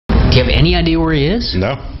you have any idea where he is?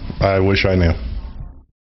 No, I wish I knew.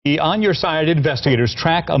 On your side, investigators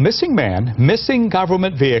track a missing man, missing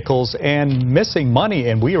government vehicles, and missing money,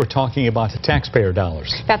 and we are talking about the taxpayer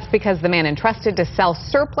dollars. That's because the man entrusted to sell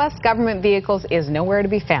surplus government vehicles is nowhere to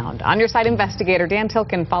be found. On your side, investigator Dan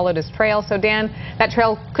Tilkin followed his trail. So, Dan, that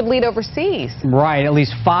trail could lead overseas. Right. At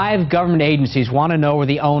least 5 government agencies want to know where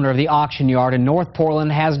the owner of the auction yard in North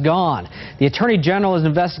Portland has gone. The Attorney General is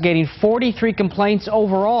investigating 43 complaints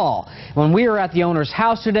overall. When we were at the owner's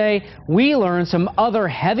house today, we learned some other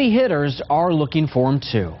heavy hitters are looking for him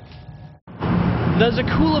too. The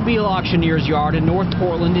Zakula auctioneer's yard in North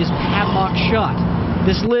Portland is padlocked shut.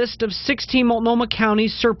 This list of 16 Multnomah County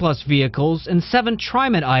surplus vehicles and 7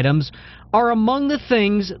 TriMet items are among the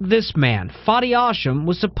things this man, Fadi Asham,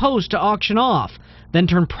 was supposed to auction off, then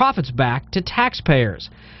turn profits back to taxpayers.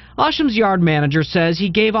 Asham's yard manager says he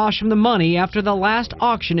gave Asham the money after the last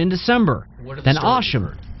auction in December. Then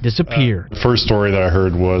Asham disappeared. The first story that I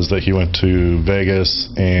heard was that he went to Vegas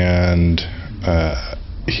and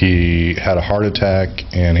he had a heart attack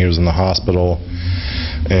and he was in the hospital,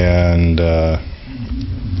 and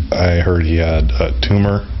I heard he had a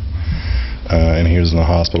tumor and he was in the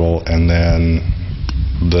hospital, and then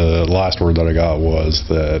the last word that I got was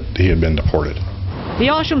that he had been deported. The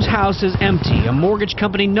Asham's house is empty, a mortgage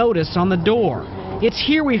company notice on the door. It's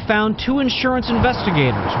here we found 2 insurance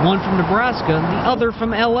investigators, one from Nebraska and the other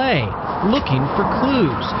from L.A., looking for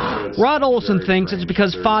clues. Rod Olson thinks it's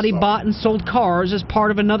because Fadi bought and sold cars as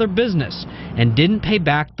part of another business and didn't pay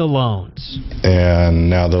back the loans. And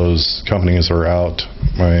now those companies are out,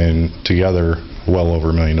 together, well over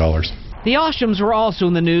 $1 million. The Ashams were also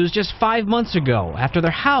in the news just 5 months ago after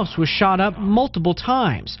their house was shot up multiple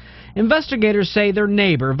times. Investigators say their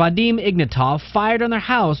neighbor, Vadim Ignatov, fired on their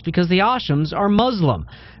house because the Ashams are Muslim.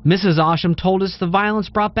 Mrs. Asham told us the violence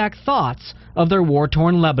brought back thoughts of their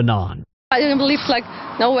war-torn Lebanon. I didn't believe,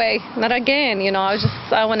 no way, not again,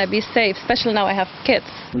 I want to be safe, especially now I have kids.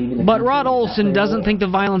 But Rod Olson doesn't think the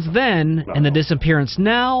violence then and the disappearance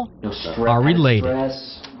now are related.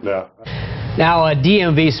 Yeah. Now, a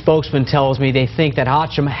DMV spokesman tells me they think that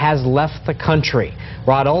Asham has left the country.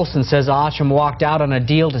 Rod Olson says Asham walked out on a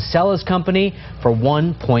deal to sell his company for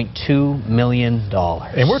 $1.2 million.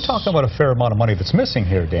 And we're talking about a fair amount of money that's missing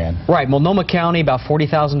here, Dan. Right. Multnomah County, about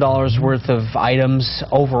 $40,000 worth of items.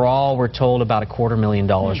 Overall, we're told about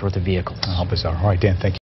 $250,000 worth of vehicles. How bizarre. All right, Dan, thank you.